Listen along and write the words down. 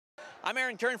I'm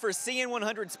Aaron Kern for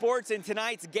CN100 Sports, and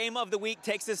tonight's game of the week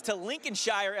takes us to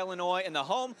Lincolnshire, Illinois, and the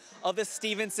home of the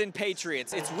Stevenson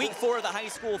Patriots. It's week 4 of the high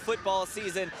school football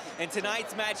season, and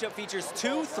tonight's matchup features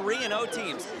two 3-0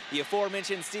 teams. The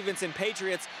aforementioned Stevenson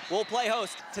Patriots will play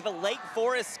host to the Lake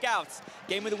Forest Scouts.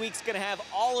 Game of the week's going to have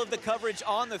all of the coverage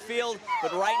on the field,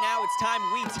 but right now it's time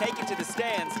we take it to the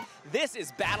stands. This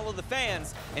is Battle of the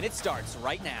Fans, and it starts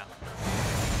right now.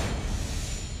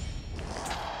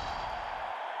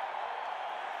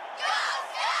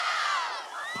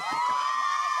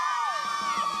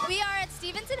 We are at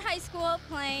Stevenson High School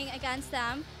playing against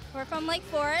them. We're from Lake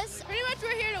Forest. Pretty much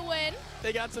we're here to win.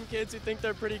 They got some kids who think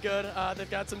they're pretty good. They've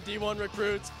got some D1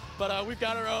 recruits, but we've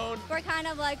got our own. We're kind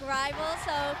of like rivals,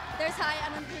 so there's high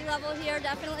energy level here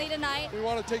definitely tonight. We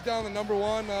want to take down the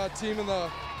 #1 team in the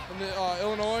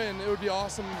Illinois, and it would be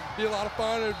awesome. It'd be a lot of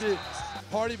fun. It would be a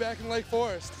party back in Lake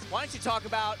Forest. Why don't you talk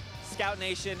about Scout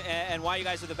Nation and why you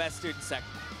guys are the best student section?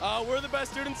 We're the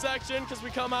best student section because we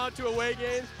come out to away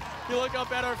games. If you look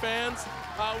up at our fans,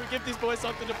 we give these boys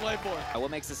something to play for.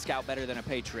 What makes a Scout better than a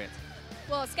Patriot?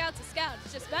 Well, a Scout's a Scout.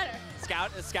 It's just better.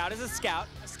 A Scout is a Scout.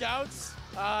 Scouts,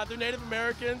 they're Native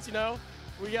Americans, you know.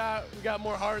 We got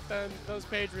more heart than those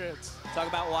Patriots. Talk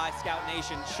about why Scout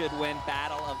Nation should win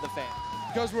Battle of the Fans.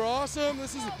 Because we're awesome.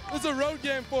 This is a road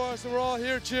game for us, and we're all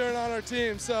here cheering on our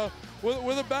team. So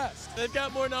we're the best. They've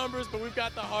got more numbers, but we've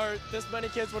got the heart. This many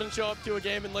kids wouldn't show up to a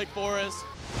game in Lake Forest.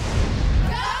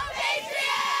 Go Patriots!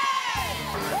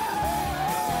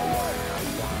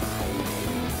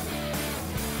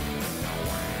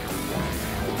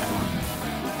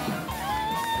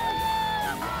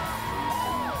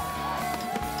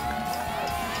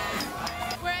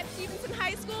 We're at Stevenson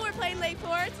High School. We're playing Lake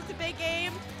Forest. It's a big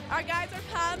game. Our guys are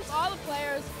pumped. All the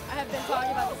players have been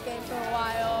talking about this game for a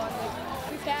while. And,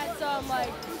 we've had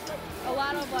a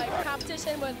lot of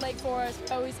competition with Lake Forest.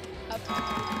 Always.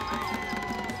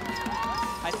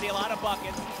 I see a lot of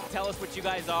buckets. Tell us what you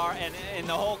guys are and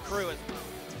the whole crew is.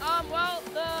 Well,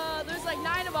 there's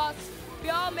 9 of us. We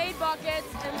all made buckets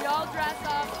and we all dress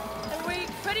up, and we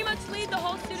pretty much lead the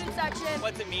whole student section.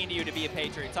 What's it mean to you to be a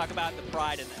Patriot? Talk about the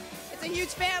pride in that. It's a huge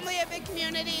family, a big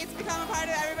community. It's become a part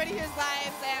of everybody here's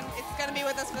lives, and it's going to be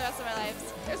with us for the rest of our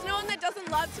lives. There's no one that doesn't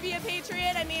love to be a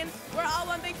Patriot. I mean, we're all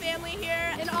one big family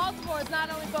here. In all sports,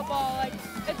 not only football,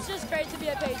 it's just great to be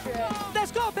a Patriot.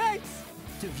 Let's go, Patriots!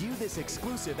 To view this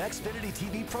exclusive Xfinity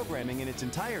TV programming in its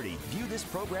entirety, view this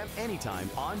program anytime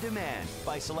on demand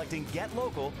by selecting Get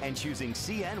Local and choosing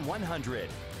CN100.